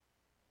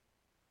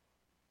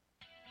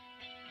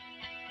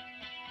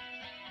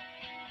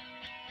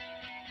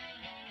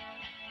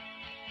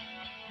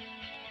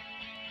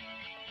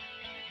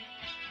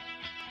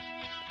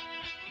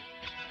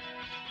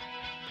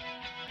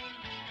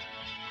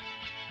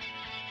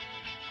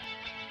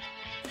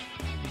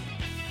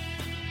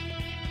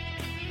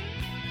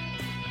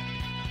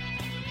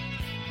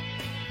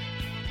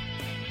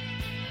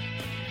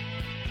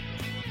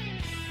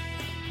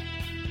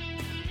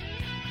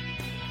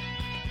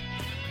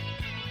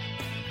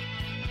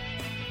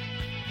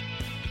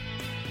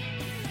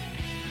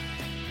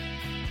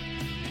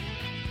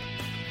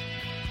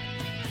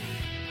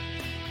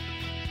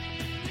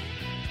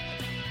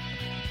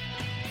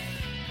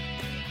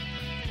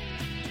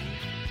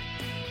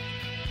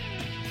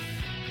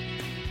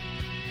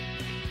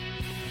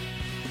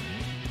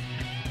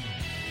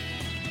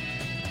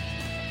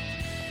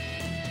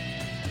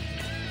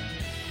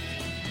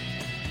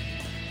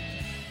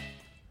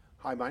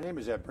Hi, my name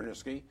is Ed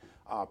Bernisky,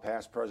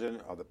 past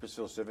president of the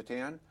Pittsfield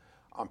Civitan.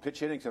 I'm pitch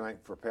hitting tonight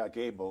for Pat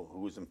Gable,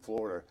 who is in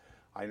Florida.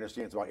 I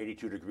understand it's about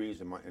 82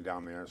 degrees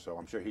down there, so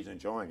I'm sure he's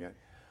enjoying it.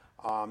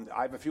 I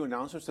have a few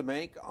announcements to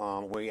make.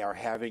 We are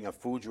having a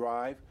food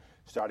drive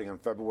starting on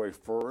February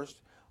 1st,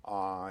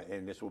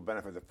 and this will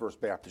benefit the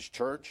First Baptist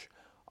Church.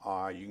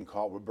 You can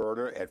call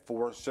Roberta at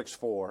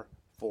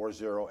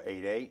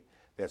 464-4088.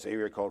 That's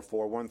area code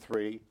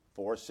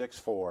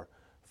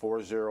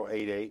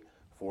 413-464-4088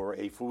 for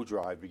a food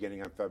drive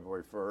beginning on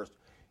February 1st.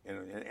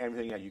 And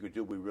anything that you could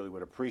do, we really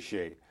would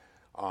appreciate.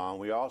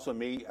 We also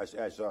meet as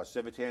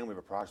Civitan. We have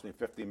approximately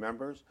 50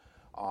 members.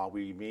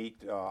 We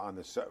meet on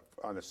the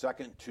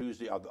second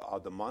Tuesday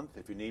of the month.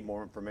 If you need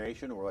more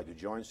information or would like to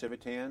join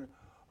Civitan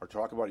or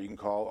talk about it, you can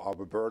call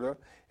Roberta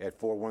at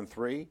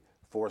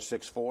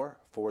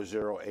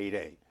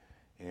 413-464-4088.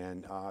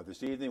 And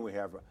this evening we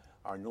have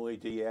our newly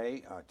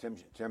DA, Tim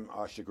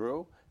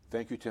Shagru.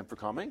 Thank you, Tim, for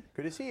coming.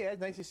 Good to see you,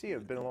 Ed. Nice to see you.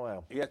 It's been a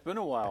while. Yeah, it's been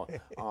a while.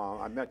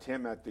 I met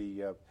Tim at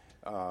the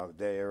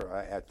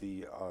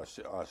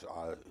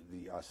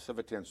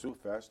Civitan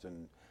Soup Fest,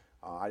 and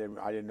I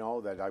didn't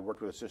know that I worked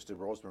with a sister,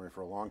 Rosemary,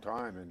 for a long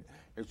time, and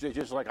it's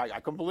just like I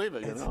couldn't believe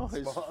it. It's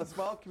a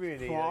small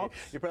community.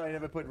 You probably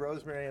never put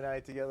Rosemary and I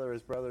together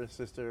as brother and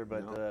sister,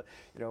 but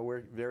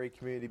we're very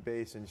community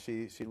based, and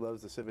she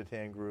loves the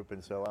Civitan group,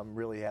 and so I'm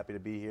really happy to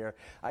be here.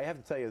 I have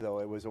to tell you though,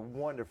 it was a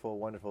wonderful,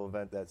 wonderful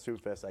event, that Soup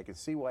Fest. I could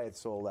see why it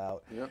sold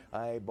out. Yep.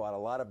 I bought a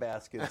lot of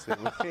baskets, and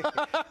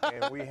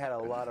we had a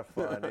lot of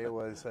fun. It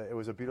was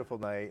a beautiful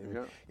night,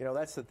 and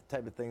that's the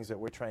type of things that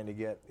we're trying to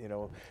get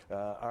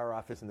our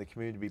office in the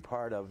community to be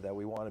part of, that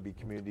we want to be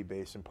community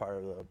based and part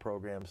of the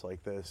programs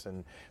like this.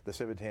 And the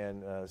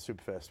Civitan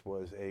Soup Fest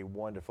was a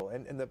wonderful,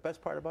 and the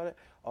best part about it,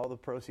 all the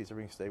proceeds are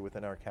being stayed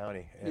within our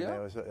county, and that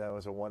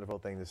was a wonderful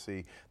thing to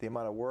see, the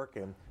amount of work.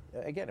 And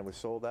again, it was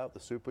sold out. The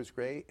soup was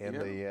great, and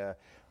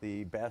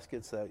the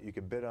baskets that you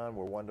could bid on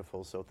were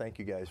wonderful. So thank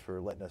you guys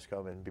for letting us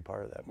come and be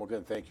part of that. Well,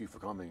 again, thank you for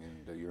coming,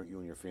 and you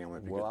and your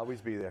family. We'll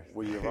always be there.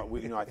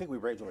 I think we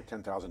raised over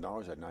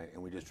 $10,000 that night,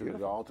 and we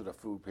distributed it all to the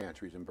food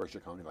pantries in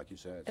Berkshire County, like you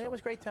said. And it was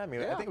a great time. I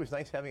think it was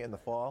nice having it in the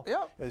fall.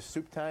 Yeah. It was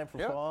soup time for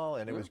fall,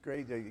 and it was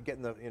great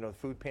getting the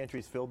food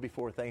pantries filled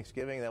before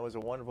Thanksgiving. That was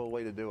a wonderful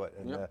way to do it.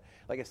 And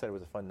like I said, it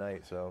was a fun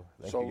night. So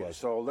thank you guys.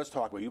 So let's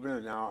talk. Well, you've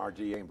been now our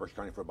DA in Berkshire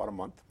County for about a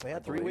month. Yeah,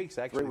 3 weeks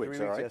actually. 3 weeks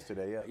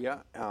yesterday. Yeah.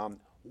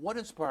 What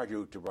inspired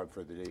you to run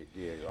for the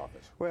DA's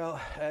office?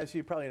 Well, as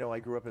you probably know, I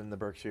grew up in the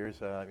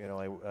Berkshires.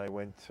 I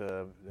went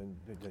to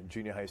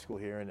junior high school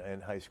here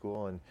and high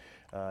school, and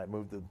I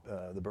moved to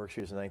the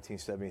Berkshires in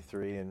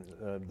 1973. And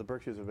the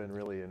Berkshires have been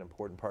really an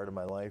important part of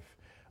my life.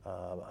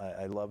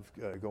 I love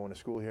going to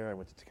school here. I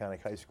went to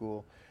Taconic High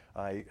School.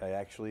 I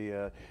actually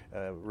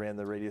ran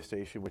the radio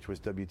station, which was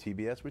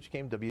WTBS, which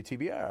became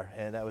WTBR,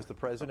 and I was the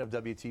president of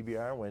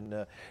WTBR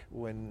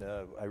when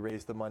I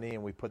raised the money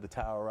and we put the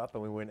tower up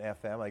and we went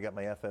FM. I got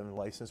my FM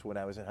license when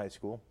I was in high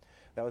school.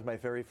 That was my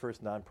very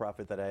first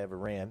nonprofit that I ever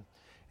ran,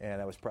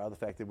 and I was proud of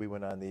the fact that we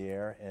went on the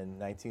air in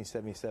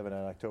 1977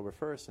 on October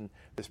 1st, and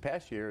this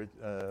past year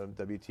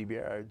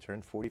WTBR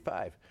turned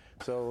 45.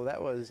 So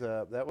that was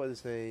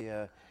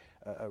a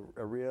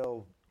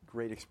real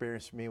great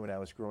experience for me when I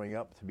was growing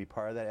up to be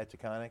part of that at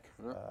Taconic.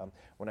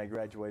 When I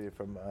graduated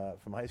from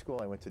high school,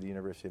 I went to the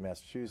University of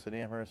Massachusetts at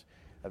Amherst.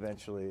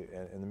 Eventually,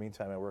 in the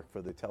meantime, I worked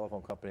for the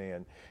telephone company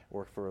and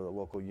worked for the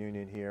local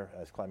union here.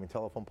 I was climbing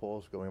telephone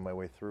poles, going my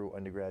way through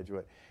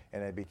undergraduate,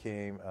 and I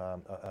became.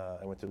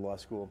 I went to law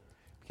school,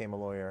 became a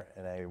lawyer,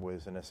 and I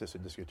was an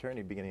assistant district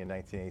attorney beginning in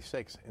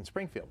 1986 in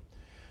Springfield.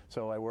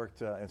 So I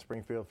worked in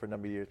Springfield for a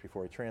number of years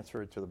before I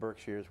transferred to the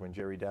Berkshires when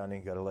Jerry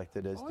Downing got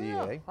elected as DA.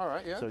 Yeah. All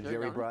right, yeah. So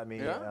Jerry brought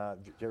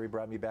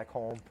me back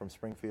home from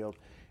Springfield,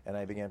 and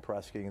I began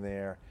prosecuting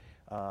there.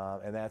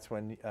 And that's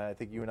when I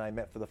think you and I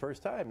met for the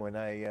first time, when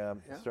I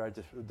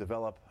started to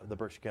develop the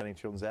Berkshire County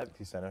Children's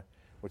Advocacy Center,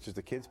 which is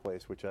the kids'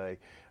 place, which I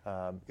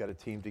got a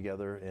team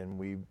together, and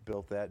we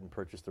built that and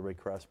purchased the Red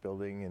Cross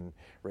building and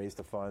raised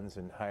the funds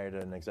and hired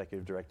an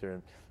executive director.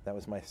 And that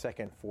was my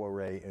second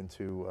foray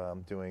into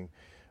doing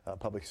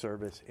public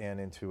service and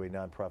into a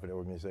nonprofit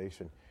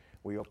organization.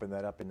 We opened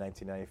that up in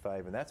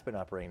 1995, and that's been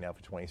operating now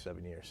for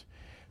 27 years.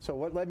 So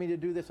what led me to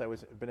do this?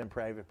 I've been in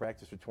private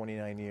practice for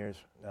 29 years.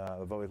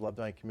 I've always loved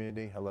my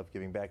community. I love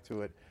giving back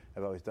to it.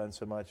 I've always done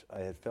so much.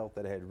 I had felt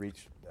that I had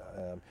reached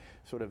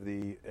sort of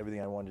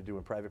everything I wanted to do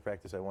in private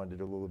practice. I wanted to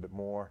do a little bit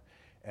more,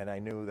 and I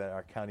knew that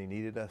our county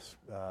needed us.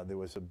 There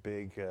was a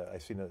big,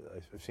 I've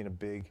seen a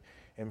big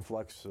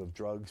influx of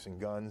drugs and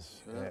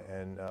guns,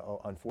 and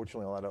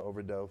unfortunately a lot of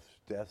overdose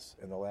deaths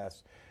in the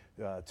last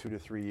 2 to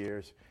 3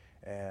 years.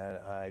 And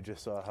I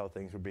just saw how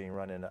things were being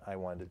run, and I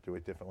wanted to do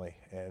it differently.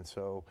 And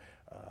so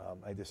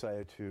I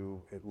decided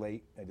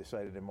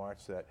in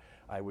March that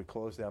I would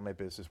close down my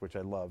business, which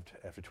I loved,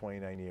 after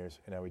 29 years,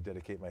 and I would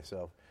dedicate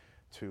myself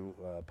to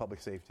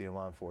public safety and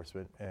law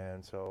enforcement.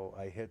 And so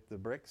I hit the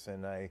bricks,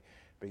 and I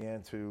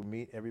began to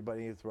meet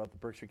everybody throughout the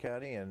Berkshire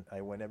County, and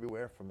I went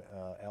everywhere from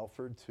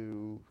Alfred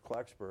to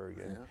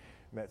Clarksburg, and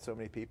met so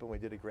many people. We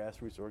did a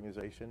grassroots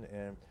organization,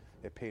 and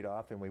it paid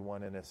off, and we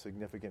won in a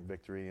significant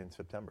victory in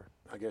September.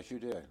 I guess you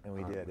did. And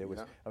we did.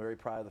 Yeah. I'm very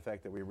proud of the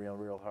fact that we ran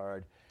real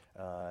hard,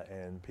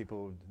 and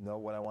people know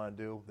what I want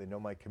to do. They know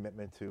my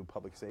commitment to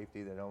public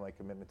safety. They know my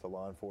commitment to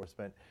law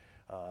enforcement.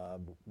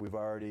 We've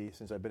already,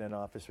 since I've been in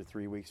office for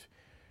 3 weeks,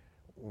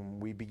 when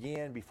we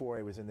began, before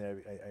I was in there,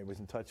 I was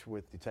in touch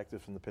with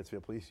detectives from the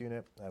Pittsfield Police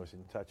Unit. I was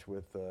in touch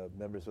with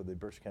members of the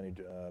Berkshire County,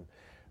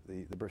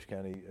 the Berkshire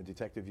County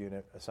Detective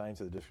Unit assigned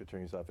to the District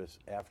Attorney's Office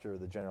after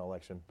the general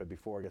election, but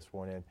before I got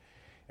sworn in,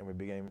 and we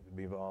began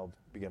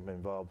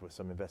involved with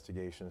some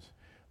investigations.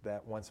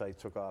 That once I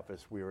took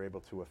office, we were able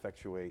to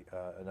effectuate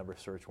a number of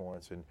search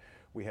warrants, and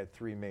we had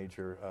 3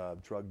 major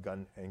drug,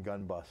 gun, and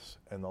gun busts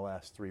in the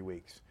last 3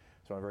 weeks.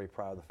 So I'm very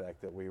proud of the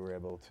fact that we were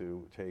able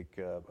to take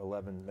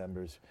 11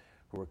 members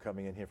who were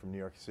coming in here from New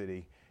York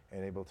City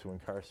and able to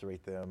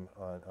incarcerate them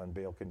on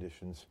bail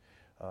conditions,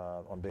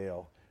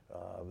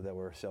 that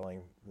were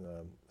selling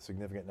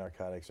significant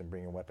narcotics and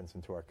bringing weapons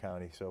into our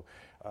county. So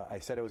I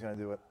said I was going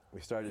to do it.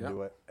 We started to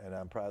do it, and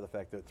I'm proud of the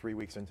fact that 3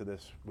 weeks into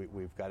this,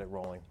 we've got it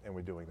rolling, and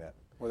we're doing that.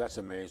 Well, that's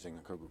amazing.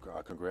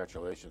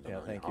 Congratulations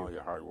on thank all you.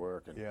 your hard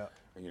work. And,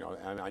 and, you know,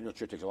 and I know it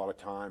takes a lot of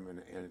time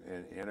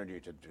and energy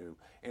to do,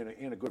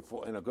 and a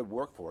good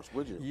workforce.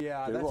 Would you?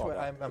 Yeah, that's what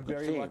I'm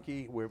very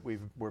lucky.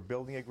 We're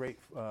building a great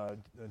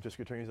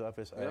district attorney's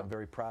office. I'm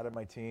very proud of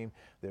my team.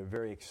 They're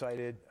very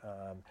excited.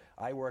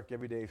 I work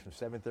every day from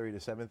 7:30 to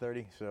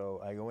 7:30.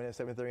 So I go in at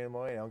 7:30 in the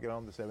morning. I don't get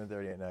home to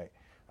 7:30 at night.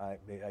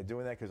 I'm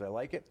doing that because I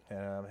like it, and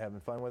I'm having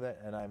fun with it.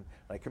 And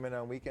I come in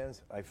on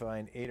weekends. I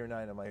find 8 or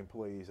 9 of my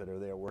employees that are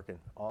there working,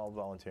 all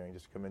volunteering,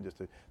 just to come in.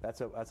 That's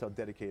how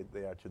dedicated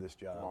they are to this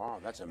job. Wow,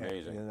 that's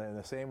amazing. And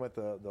the same with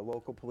the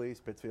local police,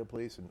 Pittsfield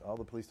Police, and all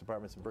the police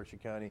departments in Berkshire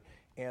County,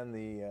 and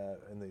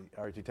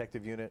our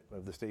detective unit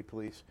of the state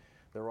police.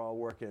 They're all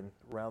working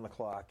round the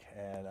clock,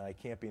 and I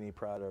can't be any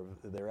prouder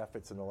of their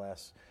efforts in the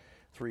last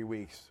 3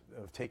 weeks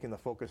of taking the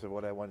focus of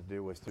what I wanted to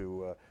do was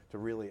to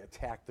really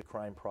attack the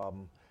crime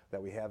problem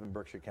that we have in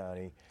Berkshire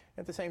County.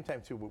 At the same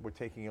time, too,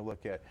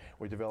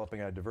 we're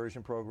developing our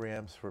diversion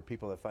programs for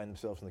people that find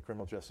themselves in the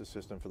criminal justice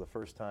system for the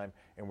first time,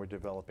 and we're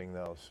developing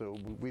those. So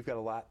we've got a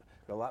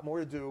lot more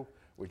to do.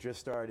 We're just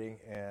starting,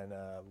 and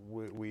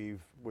we're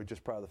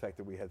just proud of the fact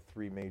that we had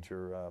 3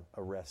 major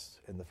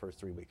arrests in the first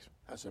 3 weeks.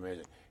 That's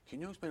amazing. Can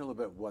you explain a little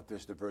bit what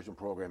this diversion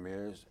program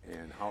is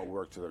and how it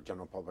works to the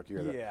general public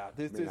here? Yeah,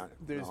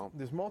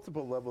 there's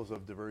multiple levels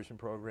of diversion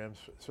programs.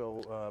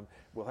 So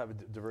we'll have a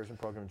diversion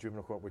program in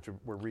juvenile court, which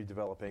we're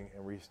redeveloping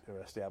and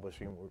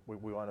reestablishing.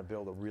 We want to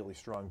build a really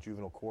strong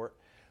juvenile court.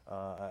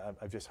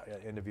 I've just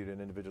interviewed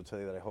an individual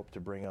today that I hope to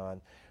bring on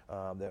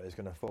that is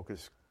going to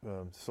focus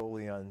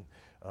solely on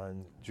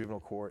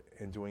juvenile court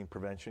and doing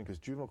prevention, because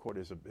juvenile court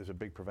is a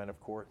big preventive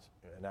court,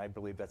 and I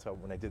believe that's how,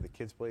 when I did the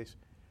kids' place,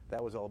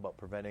 that was all about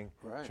preventing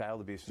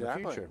child abuse in the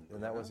future,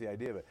 and that was the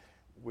idea of it.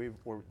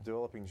 We're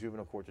developing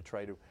juvenile court to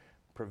try to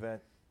prevent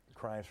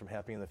crimes from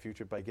happening in the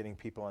future by getting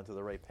people onto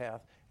the right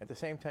path. At the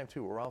same time,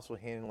 too, we're also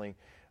handling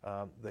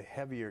the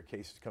heavier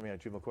cases coming out of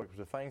juvenile court, because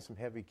we're finding some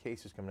heavy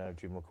cases coming out of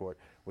juvenile court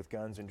with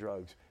guns and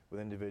drugs, with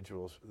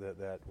individuals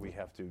that we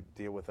have to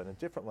deal with on a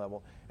different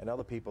level, and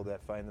other people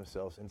that find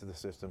themselves into the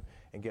system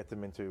and get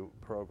them into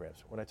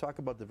programs. When I talk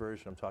about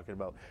diversion, I'm talking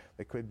about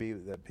it could be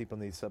that people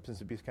need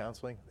substance abuse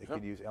counseling. They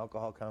could use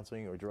alcohol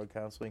counseling or drug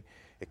counseling.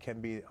 It can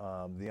be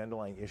the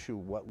underlying issue,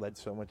 what led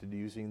someone to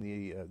using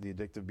the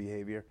addictive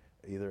behavior,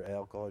 either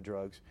alcohol or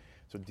drugs.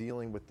 So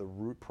dealing with the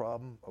root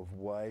problem of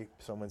why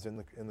someone's in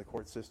the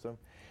court system,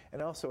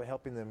 and also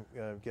helping them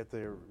get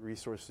their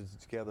resources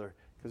together,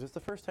 because it's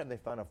the first time they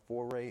found a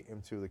foray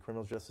into the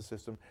criminal justice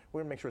system. We're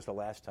going to make sure it's the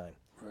last time.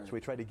 Right. So we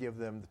try to give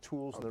them the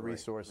tools and the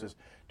resources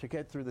to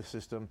get through the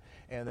system,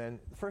 and then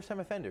first-time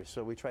offenders.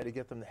 So we try to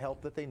get them the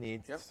help that they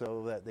need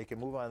so that they can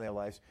move on in their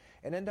lives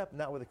and end up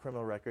not with a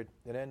criminal record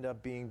and end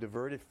up being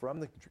diverted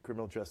from the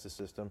criminal justice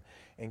system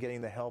and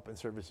getting the help and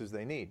services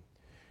they need.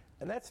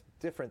 And that's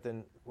different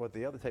than what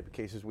the other type of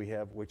cases we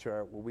have, which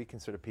are what we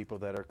consider people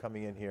that are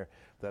coming in here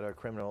that are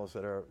criminals,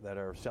 that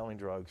are selling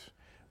drugs,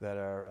 that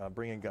are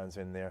bringing guns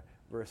in there,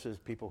 versus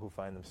people who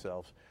find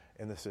themselves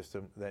in the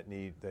system that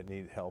need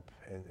help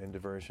and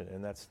diversion.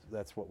 And that's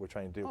what we're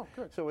trying to do. Oh,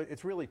 good. So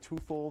it's really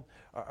twofold.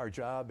 Our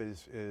job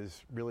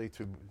is really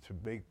to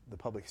make the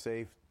public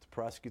safe, to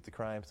prosecute the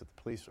crimes that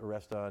the police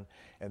arrest on,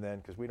 and then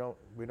because we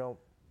don't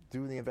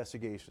do the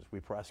investigations, we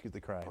prosecute the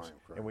crimes,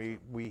 and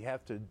we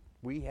had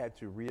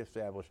to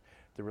reestablish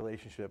the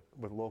relationship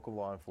with local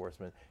law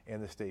enforcement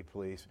and the state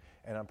police.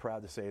 And I'm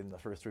proud to say in the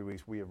first 3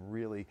 weeks, we have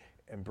really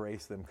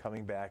embraced them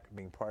coming back,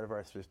 being part of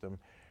our system,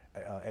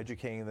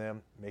 educating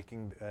them,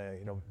 making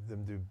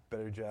them do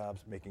better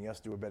jobs, making us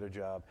do a better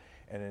job.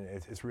 And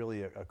it's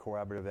really a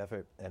collaborative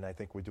effort, and I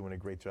think we're doing a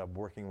great job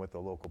working with the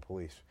local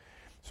police.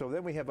 So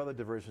then we have other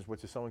diversions,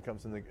 which is someone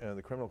comes in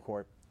the criminal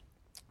court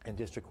and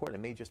district court. It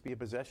may just be a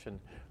possession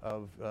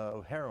of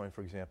heroin,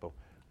 for example.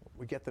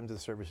 We get them to the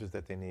services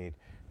that they need.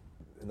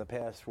 In the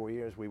past 4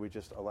 years, we would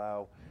just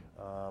allow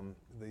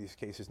these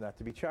cases not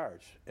to be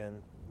charged.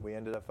 And we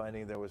ended up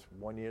finding there was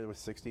 1 year there was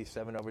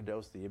 67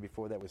 overdose. The year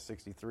before that was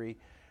 63.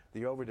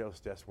 the overdose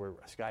deaths were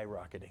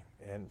skyrocketing,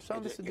 and some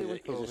of this to do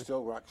with COVID. Is it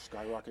still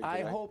skyrocketing I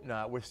today? hope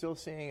not. We're still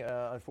seeing,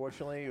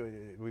 unfortunately,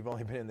 we've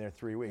only been in there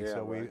 3 weeks, Yeah,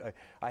 so right.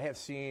 I have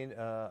seen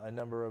a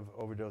number of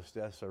overdose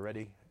deaths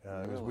already.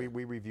 Really?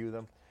 We review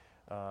them.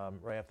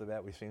 Right after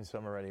that, we've seen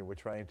some already. We're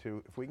trying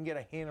to, if we can get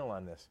a handle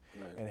on this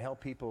Right. and help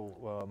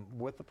people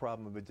with the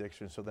problem of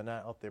addiction so they're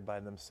not out there by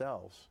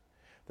themselves,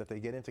 that they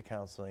get into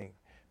counseling.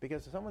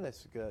 Because someone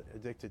that's got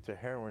addicted to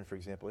heroin, for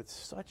example, it's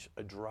such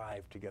a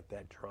drive to get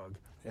that drug,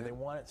 and they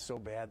want it so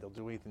bad they'll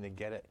do anything to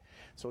get it.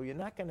 So they're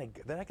not going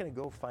to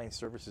go find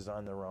services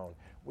on their own.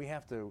 We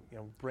have to,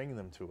 bring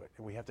them to it,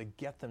 and we have to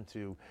get them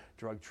to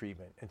drug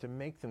treatment and to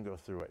make them go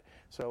through it.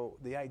 So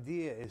the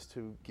idea is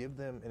to give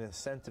them an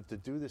incentive to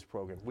do this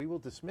program. We will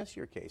dismiss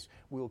your case.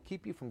 We will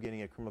keep you from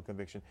getting a criminal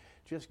conviction.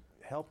 Just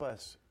help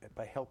us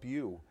help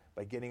you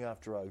by getting off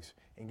drugs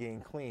and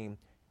getting clean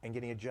and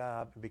getting a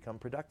job and become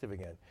productive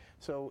again.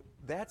 So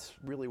that's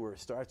really where it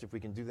starts. If we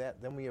can do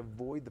that, then we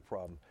avoid the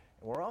problem.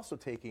 And we're also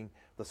taking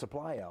the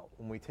supply out.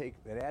 When we take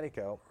an addict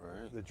out,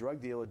 Right. the drug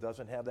dealer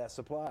doesn't have that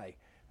supply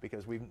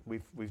because we've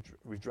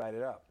dried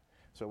it up.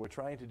 So we're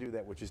trying to do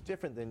that, which is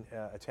different than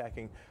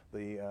attacking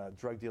the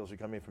drug dealers who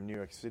come in from New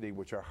York City,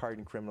 which are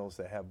hardened criminals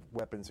that have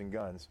weapons and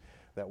guns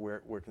that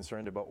we're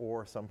concerned about,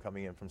 or some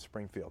coming in from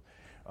Springfield.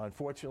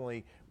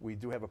 Unfortunately, we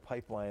do have a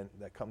pipeline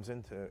that comes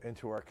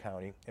into our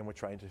county, and we're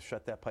trying to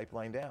shut that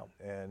pipeline down.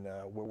 And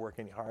we're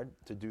working hard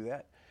to do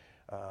that.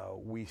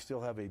 We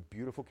still have a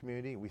beautiful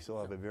community. We still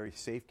have a very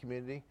safe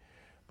community,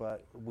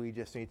 but we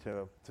just need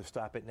to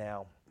stop it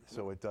now,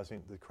 so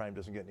the crime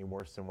doesn't get any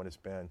worse than what it's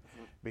been.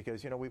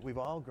 Because, we've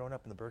all grown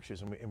up in the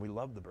Berkshires, and we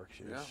love the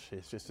Berkshires. Yeah.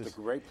 It's just It's a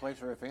great place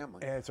for a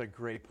family. and it's a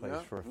great place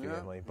Yeah, for a yeah,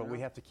 family, but we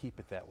yeah. have to keep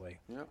it that way.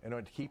 Yeah. In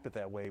order to keep it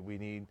that way, we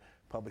need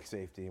public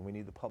safety, and we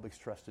need the public's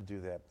trust to do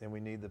that, and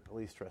we need the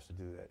police trust to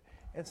do that.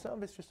 And some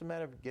of it's just a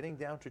matter of getting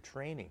down to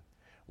training.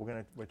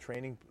 We're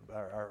training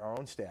our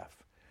own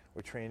staff.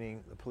 We're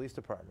training the police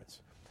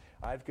departments.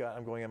 I'm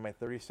going on my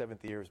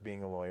 37th year as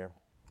being a lawyer.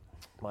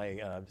 My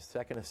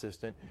second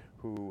assistant,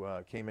 who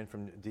came in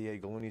from D.A.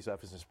 Galuni's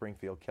office in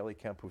Springfield, Kelly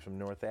Kemp, who's from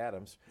North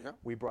Adams, Yep.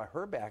 we brought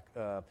her back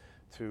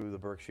to the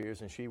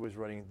Berkshires, and she was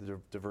running the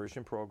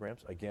diversion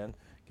programs, again,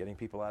 getting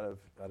people out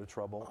of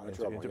trouble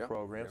into yeah.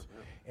 programs.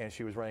 Yeah, And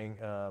she was running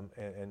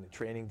and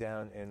training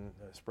down in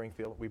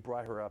Springfield. We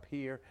brought her up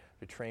here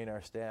to train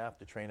our staff,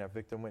 to train our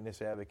victim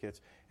witness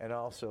advocates, and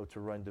also to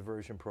run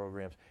diversion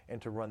programs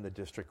and to run the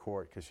district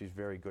court, because she's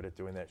very good at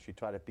doing that. She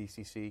taught at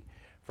BCC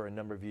for a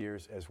number of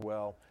years as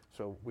well,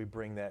 so we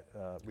bring that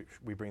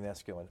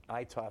skill in.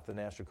 I taught the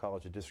National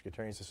College of District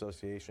Attorneys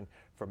Association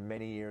for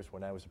many years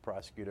when I was a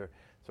prosecutor,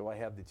 so I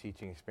have the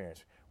teaching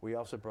experience. We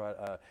also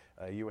brought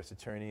a U.S.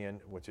 attorney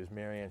in, which is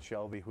Marianne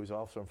Shelby, who's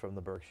also from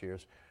the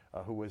Berkshires,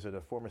 who was a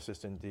former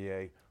assistant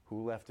DA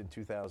who left in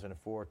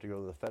 2004 to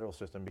go to the federal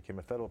system, became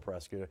a federal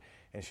prosecutor,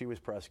 and she was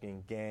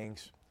prosecuting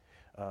gangs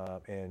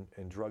and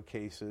drug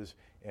cases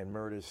and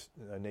murders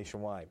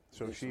nationwide.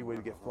 So she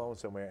would get flown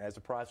somewhere as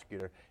a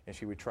prosecutor, and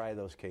she would try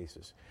those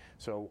cases.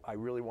 So I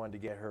really wanted to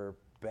get her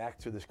back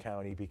to this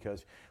county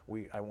because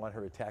I want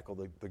her to tackle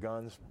the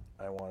guns.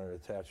 I want her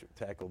to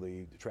tackle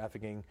the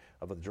trafficking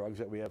of the drugs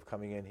that we have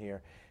coming in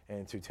here,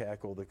 and to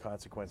tackle the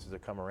consequences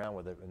that come around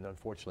with it, and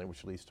unfortunately,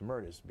 which leads to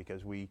murders.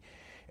 Because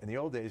in the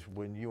old days,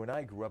 when you and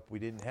I grew up, we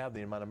didn't have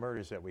the amount of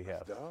murders that we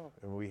have. No.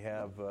 And we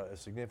have a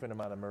significant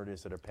amount of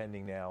murders that are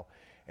pending now,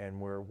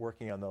 and we're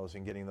working on those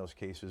and getting those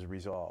cases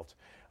resolved.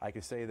 I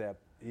can say that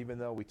even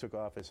though we took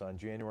office on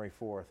January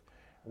 4th,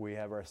 we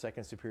have our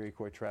second Superior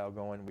Court trial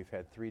going. We've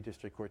had 3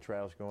 district court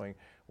trials going.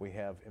 We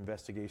have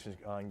investigations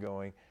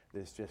ongoing.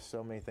 There's just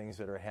so many things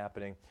that are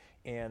happening.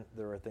 And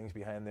there are things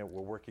behind that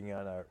we're working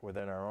on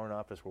within our own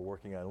office. We're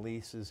working on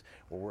leases.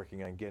 We're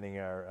working on getting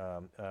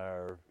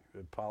our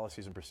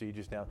policies and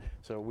procedures down.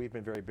 So we've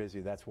been very busy.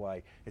 That's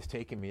why it's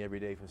taken me every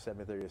day from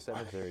 7:30 to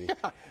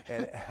 7:30.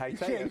 And I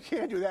tell You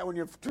can't do that when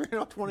you're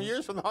 20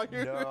 years from now.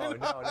 No.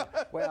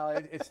 Well,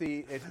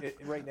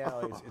 right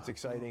now it's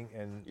exciting,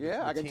 and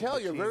Yeah, I can tell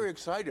you're very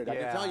excited. I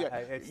can tell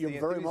you're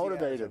very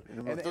motivated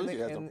and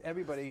enthusiasm. And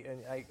everybody,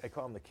 and I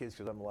call them the kids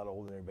because I'm a lot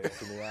older than everybody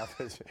else in the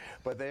office.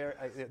 But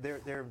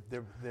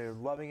they're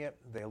loving it.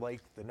 They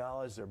like the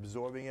knowledge. They're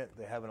absorbing it.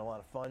 They're having a lot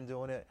of fun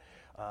doing it.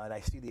 And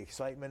I see the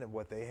excitement of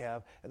what they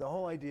have. And the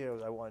whole idea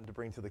I wanted to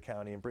bring to the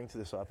county and bring to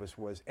this office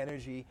was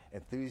energy,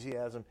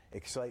 enthusiasm,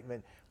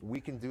 excitement. We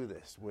can do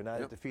this. We're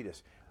not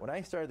defeatist. When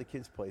I started the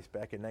kids' place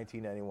back in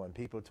 1991,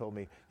 people told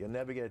me, you'll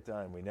never get it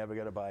done. We never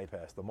got a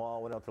bypass. The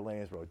mall went out to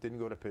Lanesboro. It didn't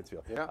go to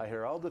Pittsfield. Yeah. I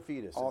hear all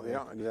defeatists.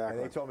 Exactly. And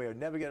they told me I'd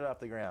never get it off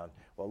the ground.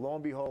 Well, lo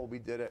and behold, we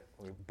did it.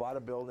 We bought a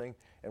building.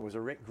 It was a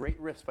great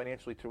risk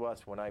financially to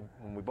us when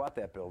we bought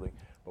that building.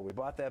 But we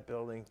bought that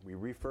building. We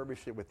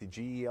refurbished it with the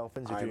GE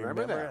Elfins. I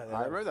remember that.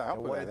 I remember that.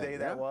 And what a day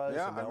that was.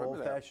 Yeah, and the I remember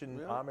that.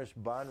 old-fashioned Amish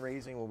bond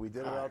raising when we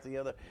did it all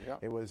together. Yeah.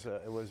 It was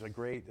a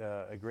great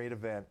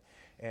event.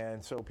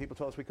 And so people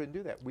told us we couldn't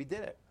do that. We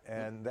did it.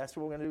 And that's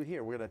what we're going to do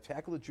here. We're going to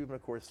tackle the juvenile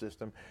court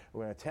system.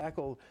 We're going to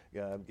tackle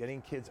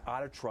getting kids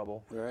out of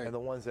trouble, Right. and the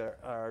ones that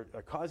are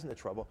causing the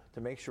trouble,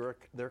 to make sure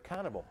they're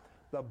accountable.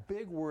 The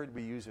big word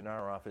we use in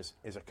our office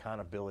is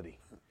accountability.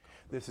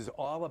 This is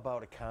all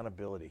about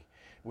accountability.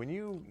 When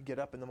you get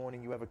up in the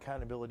morning, you have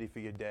accountability for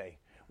your day.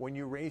 When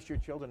you raise your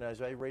children,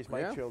 as I raised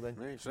my children,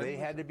 they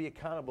had to be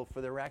accountable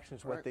for their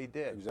actions, what they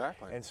did.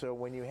 Exactly. And so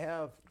when you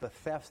have the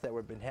thefts that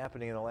have been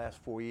happening in the last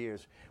 4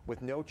 years,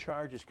 with no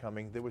charges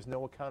coming, there was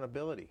no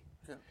accountability.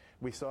 Yeah.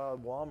 We saw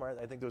Walmart,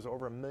 I think there was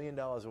over $1 million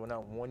that went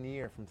out in 1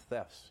 year from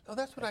thefts. Oh,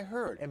 that's what I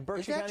heard. In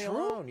Berkshire County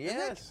alone,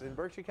 yes, in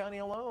Berkshire County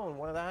alone,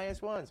 one of the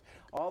highest ones.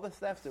 All the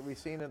thefts that we've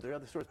seen at the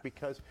other stores,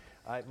 because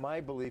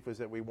my belief was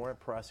that we weren't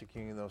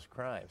prosecuting those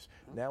crimes.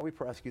 Now we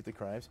prosecute the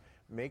crimes,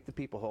 make the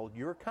people whole.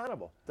 You're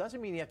accountable.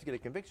 Doesn't mean you have to get a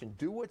conviction.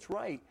 Do what's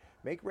right.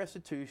 Make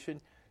restitution.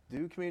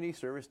 Do community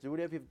service. Do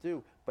whatever you have to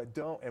do. But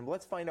don't. And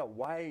let's find out,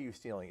 why are you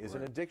stealing? Is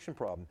it an addiction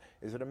problem?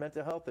 Is it a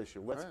mental health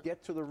issue? Let's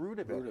get to the root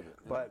of it.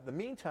 But in the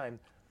meantime,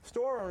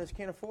 store owners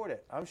can't afford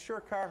it. I'm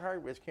sure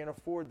Carhartt can't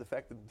afford the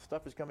fact that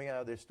stuff is coming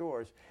out of their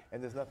stores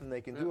and there's nothing they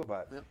can do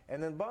about it.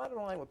 And then bottom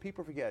line, what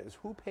people forget is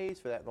who pays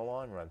for that in the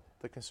long run?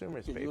 The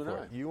consumers pay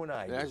for it. You and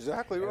I. That's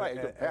exactly right.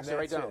 You pass it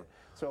right down.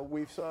 So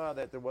we saw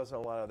that there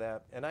wasn't a lot of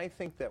that. And I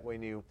think that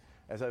when you,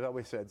 as I've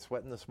always said,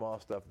 sweating the small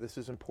stuff, this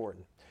is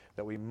important,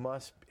 that we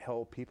must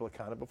hold people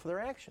accountable for their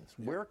actions.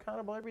 We're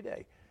accountable every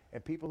day.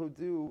 And people who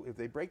do, if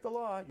they break the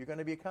law, you're going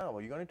to be accountable.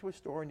 You're going into a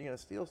store and you're going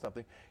to steal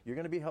something, you're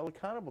going to be held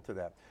accountable to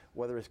that.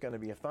 Whether it's going to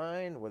be a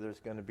fine, whether it's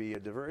going to be a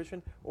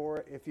diversion,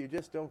 or if you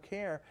just don't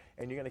care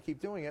and you're going to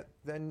keep doing it,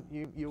 then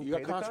you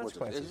pay the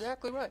consequences.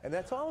 Exactly right. And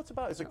that's all it's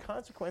about, is the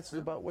consequences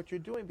about what you're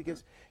doing,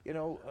 because,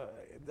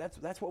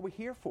 that's what we're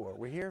here for.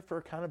 We're here for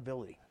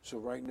accountability. So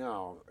right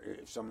now,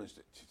 if someone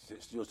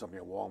steals something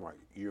at Walmart,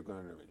 you're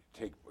going to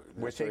take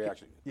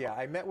action. Yeah,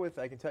 I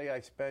can tell you,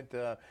 I spent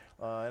an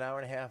hour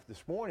and a half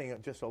this morning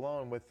just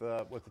alone with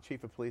the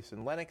chief of police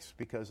in Lenox,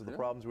 because of the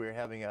problems we were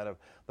having out of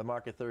the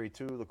Market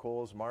 32, the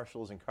Kohl's,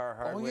 Marshalls, and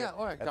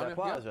Carhartt at that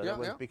plaza. That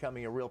was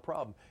becoming a real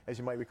problem. As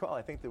you might recall,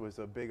 I think there was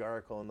a big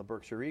article in the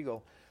Berkshire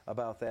Eagle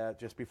about that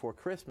just before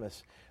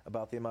Christmas,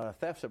 about the amount of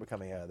thefts that were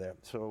coming out of there.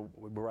 So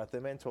we brought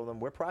them in, told them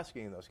we're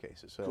prosecuting those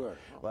cases. So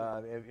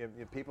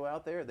if people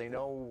out there, they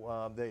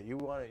know that you're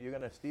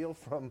going to steal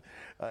from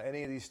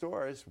any of these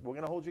stores, we're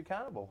going to hold you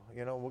accountable.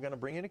 We're going to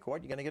bring you to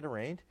court. You're going to get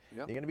arraigned.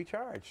 You're going to be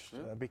charged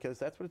because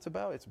that's what it's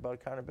about. It's about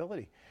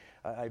accountability.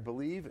 I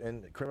believe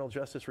in criminal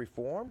justice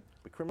reform,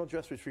 but criminal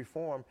justice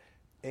reform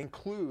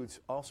includes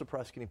also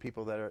prosecuting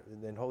people that are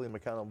then holding them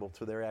accountable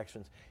to their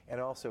actions,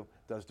 and also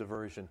does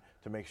diversion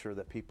to make sure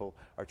that people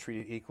are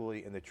treated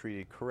equally and they're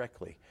treated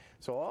correctly.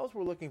 So all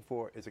we're looking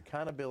for is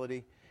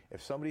accountability.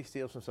 If somebody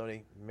steals from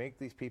somebody, make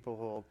these people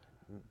hold,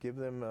 give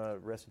them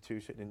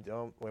restitution,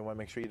 and we want to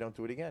make sure you don't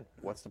do it again.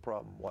 What's the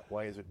problem?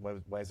 Why is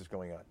this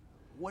going on?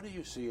 What do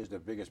you see as the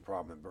biggest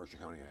problem that Berkshire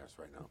County has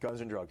right now? Guns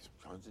and drugs.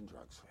 Guns and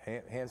drugs.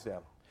 Hands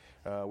down.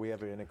 We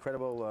have an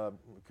incredible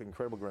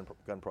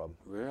gun problem.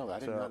 Really? I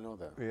did not know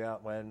that. Yeah,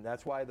 and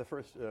that's why the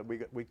first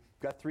we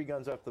got 3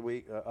 guns off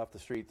the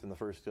streets in the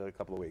first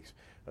couple of weeks.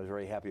 I was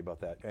very happy about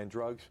that. And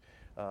drugs,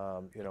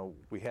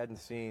 we hadn't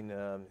seen.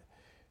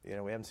 We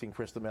haven't seen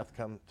crystal meth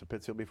come to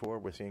Pittsfield before.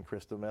 We're seeing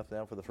crystal meth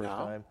now for the first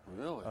time.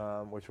 Really?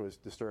 Which was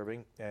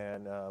disturbing.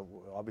 And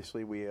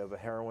obviously we have a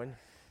heroin,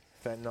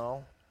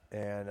 fentanyl,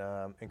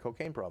 and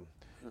cocaine problem,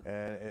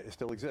 and it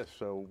still exists.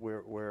 So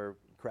we're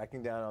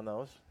cracking down on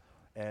those.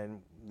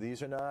 And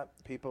these are not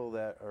people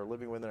that are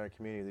living within our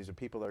community. These are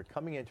people that are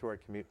coming into our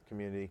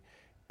community,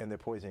 and they're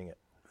poisoning it.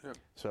 Yeah.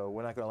 So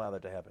we're not going to allow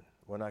that to happen.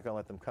 We're not going to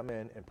let them come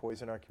in and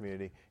poison our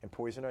community, and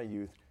poison our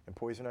youth, and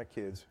poison our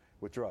kids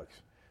with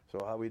drugs.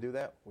 So how we do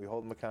that? We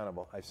hold them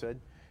accountable. I said,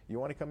 you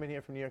want to come in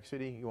here from New York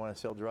City, you want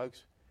to sell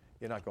drugs,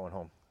 you're not going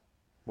home.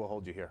 We'll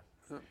hold you here.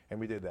 And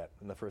we did that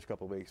in the first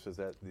couple of weeks, was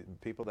that the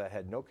people that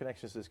had no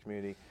connections to this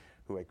community,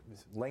 who had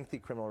lengthy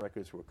criminal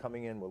records, who were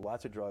coming in with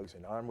lots of drugs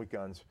and armed with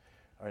guns,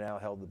 are now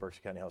held in the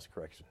Berkshire County House of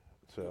Correction.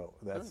 So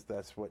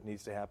that's what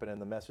needs to happen,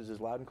 and the message is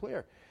loud and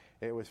clear.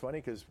 It was funny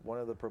because one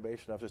of the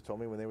probation officers told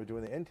me when they were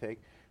doing the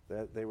intake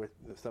that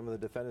some of the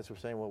defendants were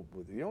saying, well,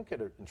 you don't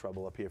get in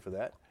trouble up here for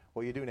that.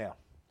 Well, you do now.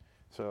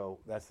 So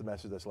that's the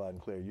message that's loud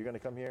and clear. You're going to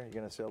come here,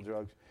 you're going to sell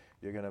drugs,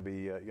 you're going to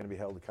be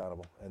held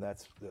accountable. And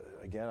that's,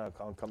 again,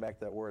 I'll come back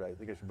to that word. I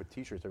think I should put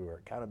T-shirts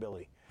everywhere,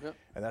 accountability. Yep.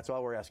 And that's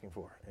all we're asking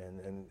for.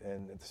 And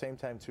at the same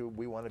time, too,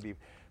 we want to be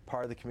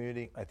part of the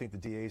community. I think the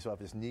DA's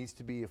office needs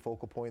to be a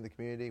focal point in the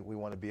community. We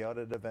want to be out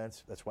at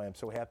events. That's why I'm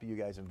so happy you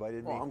guys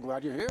invited me. Well, I'm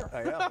glad you're here.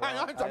 I know.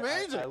 Well, it's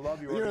amazing. I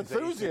love your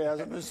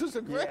enthusiasm. This is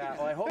great. Yeah,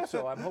 well, I hope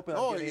so. I'm hoping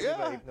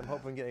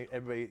getting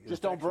everybody.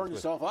 Just don't burn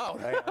yourself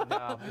out.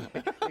 No.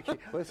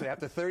 Listen,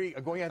 after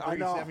going on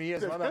 37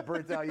 years, I'm not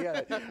burnt out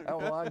yet. I'm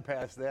long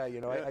past that.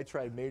 I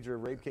tried major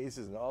rape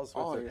cases and all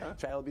sorts of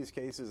child abuse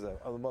cases,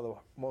 one of the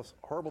most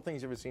horrible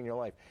things you've ever seen in your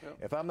life. Yep.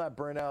 If I'm not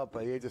burnt out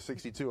by the age of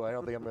 62, I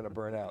don't think I'm going to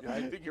burn out.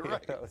 I think you're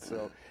right.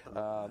 So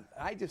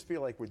I just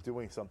feel like we're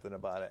doing something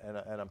about it,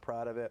 and I'm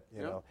proud of it.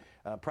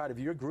 I'm proud of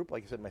your group.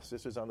 Like I said, my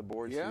sister's on the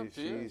board. Yeah,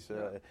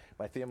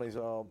 my family's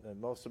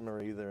most of them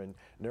are either in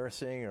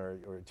nursing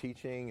or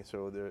teaching.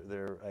 So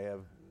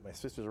my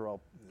sisters are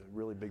all a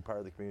really big part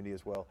of the community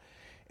as well.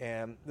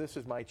 And this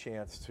is my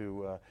chance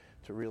to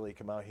really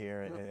come out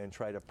here and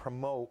try to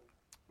promote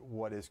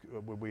what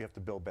we have to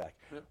build back.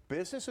 Yep.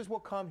 Businesses will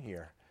come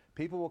here.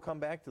 People will come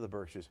back to the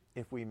Berkshires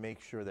if we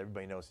make sure that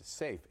everybody knows it's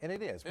safe, and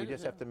it is. We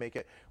just have to make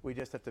it. We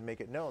just have to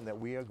make it known that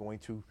we are going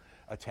to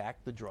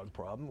attack the drug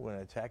problem. We're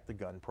going to attack the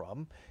gun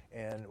problem,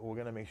 and we're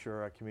going to make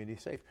sure our community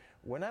is safe.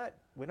 We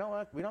don't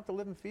have to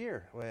live in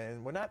fear,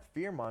 and we're not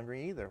fear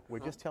mongering either. We're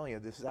just telling you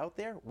this is out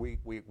there.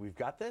 We've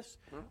got this.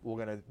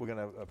 We're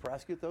gonna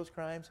prosecute those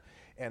crimes,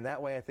 and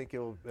that way I think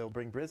it'll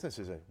bring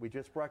businesses in. We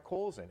just brought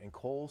Kohl's in, and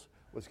Kohl's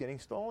was getting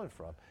stolen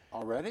from.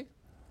 Already?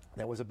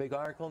 That was a big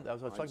article. I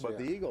was talking about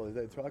the Eagle.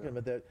 They're talking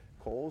about that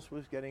Kohl's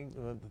was getting,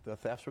 the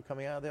thefts were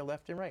coming out of there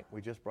left and right. We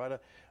just brought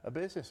a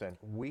business in.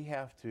 We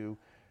have to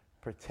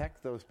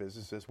protect those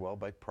businesses as well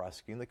by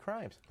prosecuting the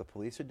crimes. The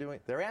police are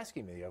they're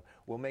asking me,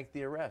 we'll make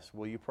the arrest.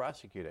 Will you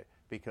prosecute it?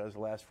 Because the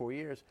last 4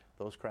 years,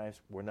 those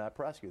crimes were not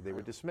prosecuted. They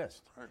were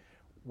dismissed. Right.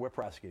 We're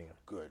prosecuting them.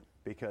 Good.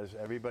 Because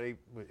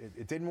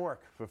it didn't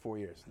work for 4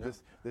 years. Yeah.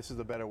 This is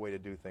a better way to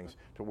do things,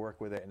 to work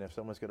with it. And if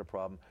someone's got a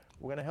problem,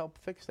 we're going to help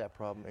fix that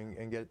problem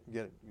and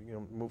get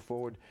move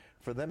forward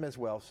for them as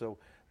well, so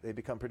they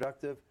become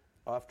productive,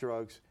 off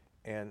drugs,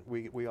 and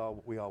we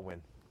all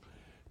win.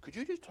 Could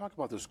you just talk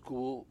about the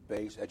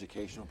school-based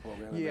educational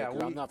program? Yeah,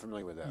 I'm not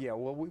familiar with that. Yeah,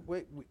 well,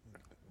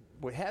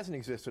 what hasn't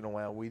existed in a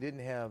while, we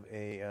didn't have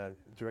a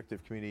director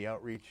of community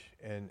outreach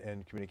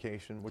and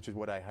communication, which is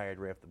what I hired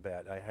right off the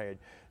bat. I hired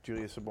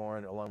Julia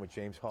Saborn along with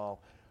James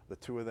Hall. The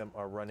two of them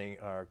are running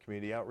our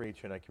community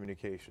outreach and our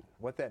communication.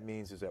 What that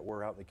means is that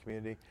we're out in the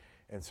community,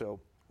 and so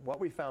what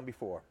we found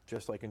before,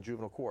 just like in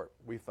juvenile court,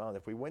 we found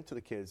if we went to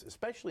the kids,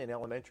 especially in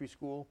elementary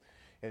school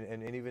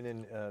and even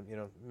in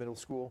middle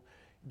school,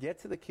 get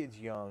to the kids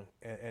young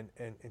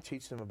and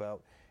teach them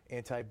about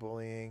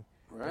anti-bullying.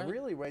 Right. And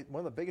really, one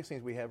of the biggest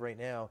things we have right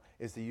now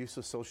is the use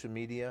of social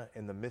media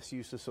and the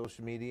misuse of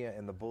social media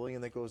and the bullying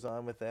that goes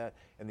on with that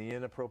and the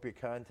inappropriate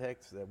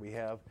context that we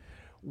have.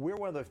 We're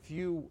one of the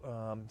few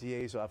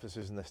DA's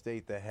offices in the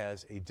state that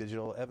has a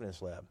digital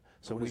evidence lab.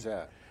 So what is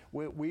that?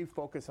 We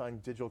focus on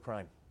digital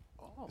crime.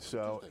 Oh,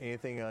 so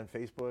anything on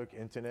Facebook,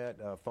 internet,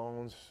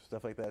 phones,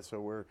 stuff like that. So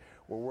we're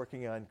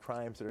working on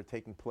crimes that are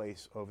taking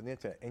place over the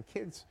internet, and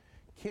kids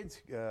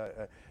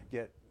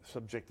get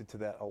subjected to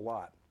that a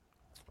lot.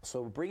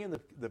 So bringing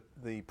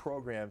the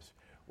programs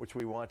which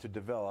we want to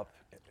develop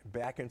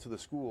back into the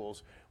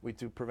schools, we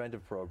do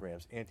preventive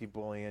programs,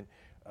 anti-bullying,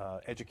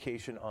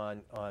 education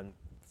on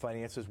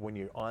finances when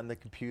you're on the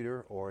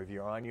computer or if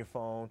you're on your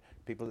phone.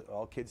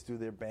 All kids do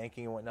their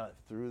banking and whatnot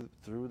through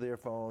their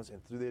phones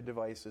and through their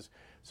devices.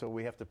 So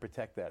we have to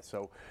protect that.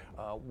 So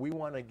we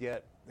want to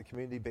get the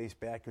community base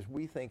back because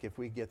we think if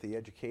we get the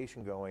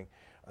education going,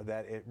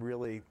 that it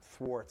really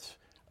thwarts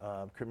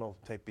criminal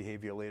type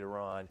behavior later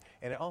on,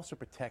 and it also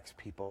protects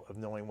people of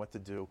knowing what to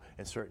do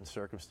in certain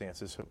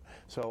circumstances.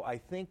 So I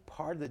think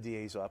part of the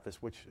DA's office,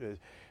 which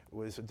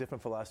was a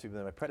different philosophy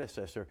than my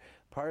predecessor,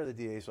 part of the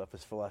DA's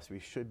office philosophy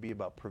should be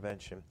about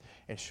prevention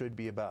and should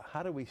be about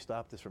how do we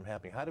stop this from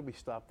happening? How do we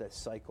stop that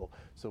cycle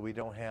so we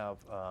don't have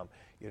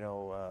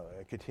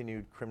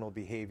continued criminal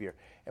behavior?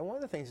 And one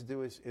of the things to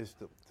do is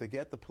to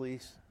get the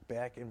police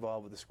back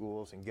involved with the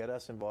schools and get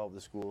us involved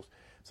with the schools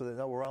so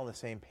that we're all on the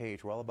same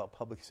page. We're all about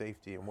public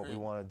safety and what we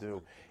want to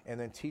do. And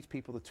then teach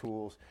people the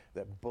tools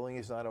that bullying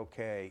is not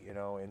okay,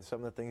 and some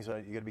of the things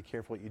that you got to be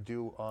careful what you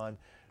do on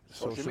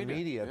social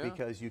media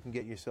because you can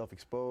get yourself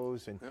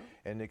exposed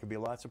and there could be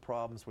lots of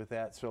problems with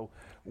that. So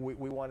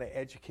we want to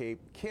educate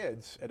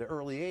kids at an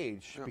early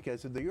age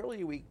because the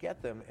earlier we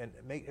get them and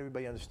make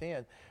everybody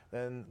understand,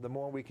 then the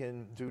more we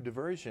can do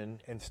diversion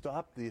and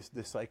stop this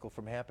cycle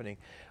from happening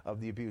of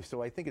the abuse.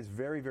 So I think it's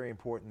very, very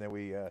important that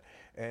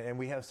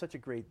we have such a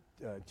great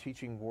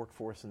teaching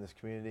workforce in this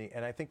community,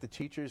 and I think the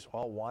teachers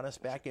all want us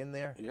back in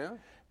there. Yeah.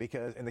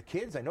 Because the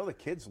kids, I know the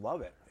kids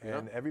love it,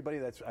 and everybody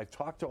I've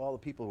talked to all the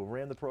people who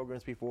ran the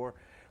programs before.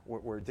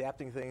 We're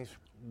adapting things.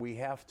 We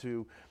have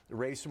to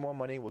raise some more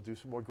money. We'll do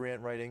some more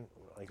grant writing.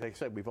 Like I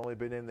said, we've only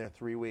been in there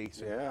 3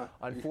 weeks. Yeah.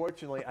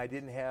 Unfortunately, I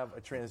didn't have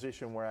a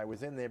transition where I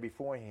was in there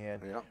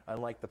beforehand,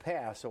 unlike the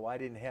past, so I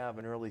didn't have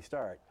an early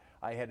start.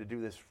 I had to do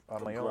this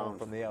on my own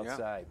from the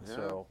outside.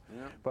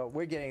 But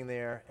we're getting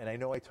there, and I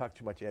know I talk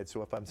too much, Ed.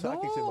 So if I'm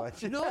talking too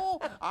much, no,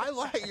 I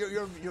like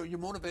your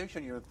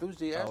motivation. You're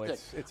enthusiastic. Oh,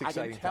 it's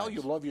exciting. I can tell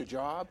you love your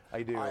job.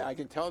 I do. I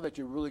can tell that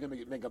you're really going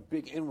to make a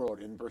big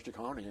inroad in Berkshire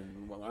County,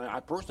 and I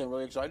personally am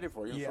really excited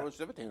for you. So is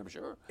Civitan, I'm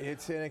sure.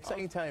 It's an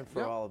exciting time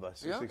for all of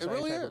us. It's an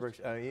exciting time for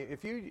Berkshire.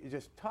 If you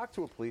just talk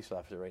to a police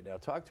officer right now,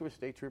 talk to a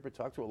state trooper,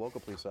 talk to a local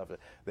police officer,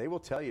 they will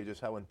tell you just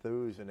how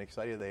enthused and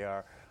excited they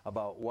are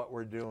about what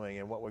we're doing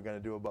and what we're going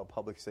going to do about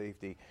public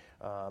safety.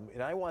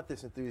 And I want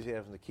this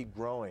enthusiasm to keep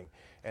growing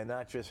and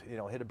not just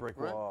hit a brick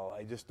wall.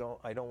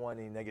 I don't want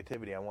any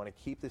negativity. I want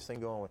to keep this thing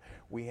going.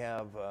 We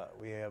have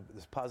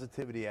this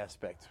positivity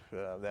aspect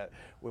that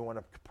we want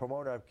to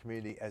promote our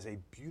community as a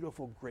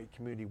beautiful, great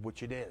community,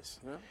 which it is.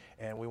 Yeah.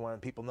 And we want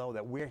people to know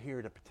that we're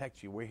here to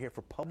protect you. We're here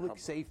for public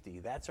safety.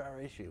 That's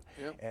our issue.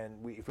 Yep. And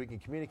if we can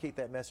communicate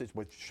that message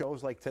with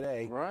shows like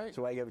today,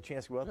 so I have a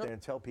chance to go out there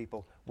and tell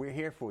people we're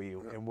here for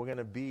you, and we're going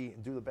to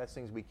do the best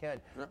things we can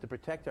to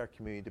protect our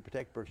community, to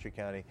protect Berkshire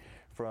County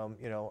from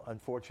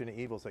unfortunate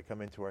evils that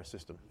come into our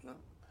system. Yeah.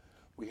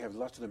 We have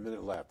less than a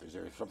minute left. Is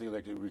there something you'd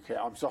like to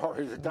recap? I'm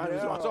sorry, the time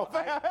is going so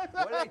fast.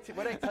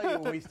 What did I tell you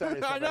when we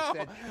started? I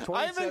said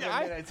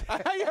 27 minutes.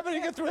 I haven't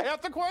even get through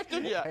half the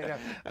question yet. I know.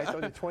 I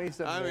told you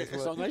 27 minutes.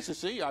 It's so nice to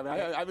see you.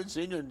 I haven't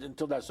seen you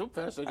until that soup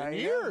fest in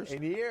years.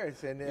 In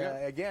years. And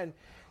again,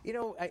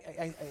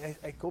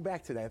 I go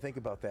back to that. I think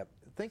about that.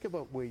 Think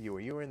about where you were.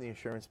 You were in the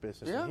insurance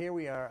business. Yeah. And here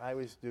we are. I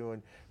was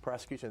doing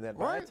prosecution. And then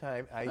by that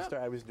time,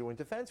 I was doing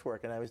defense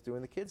work, and I was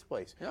doing the kids'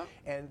 place. Yeah.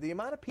 And the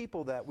amount of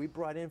people that we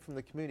brought in from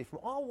the community, from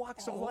all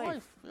walks of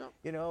life. Yeah.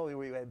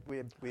 We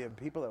had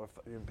people that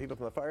were people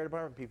from the fire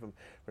department, people from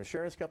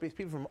insurance companies,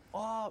 people from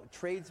all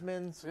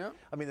tradesmen. Yeah.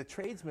 I mean, the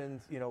tradesmen,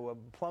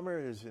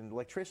 plumbers and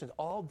electricians,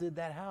 all did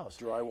that house.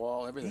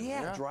 Drywall, everything.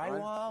 Yeah,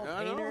 drywall,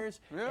 painters.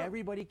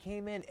 Everybody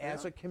came in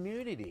as a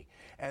community.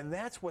 And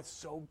that's what's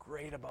so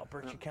great about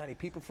Berkshire County.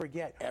 People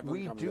forget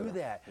we do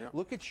that. Yeah.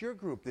 Look at your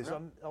group. There's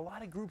a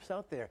lot of groups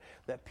out there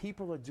that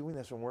people are doing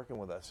this and working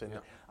with us, and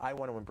I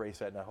want to embrace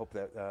that, and I hope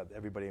that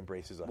everybody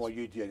embraces us. Well,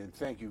 you did, and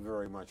thank you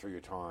very much for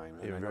your time.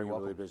 You're very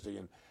welcome. Really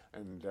busy,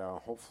 and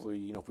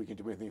hopefully, if we can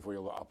do anything for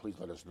you, please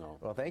let us know.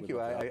 Well, thank you.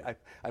 I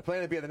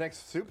plan to be at the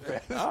next Soup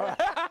Fest.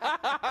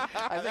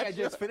 I think I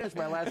just finished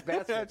my last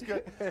batch. That's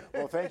good.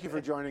 Well, thank you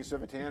for joining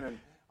Civitan, and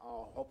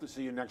I'll hope to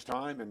see you next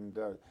time. And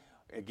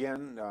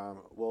again,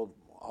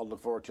 I'll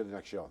look forward to the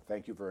next show.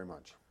 Thank you very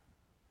much.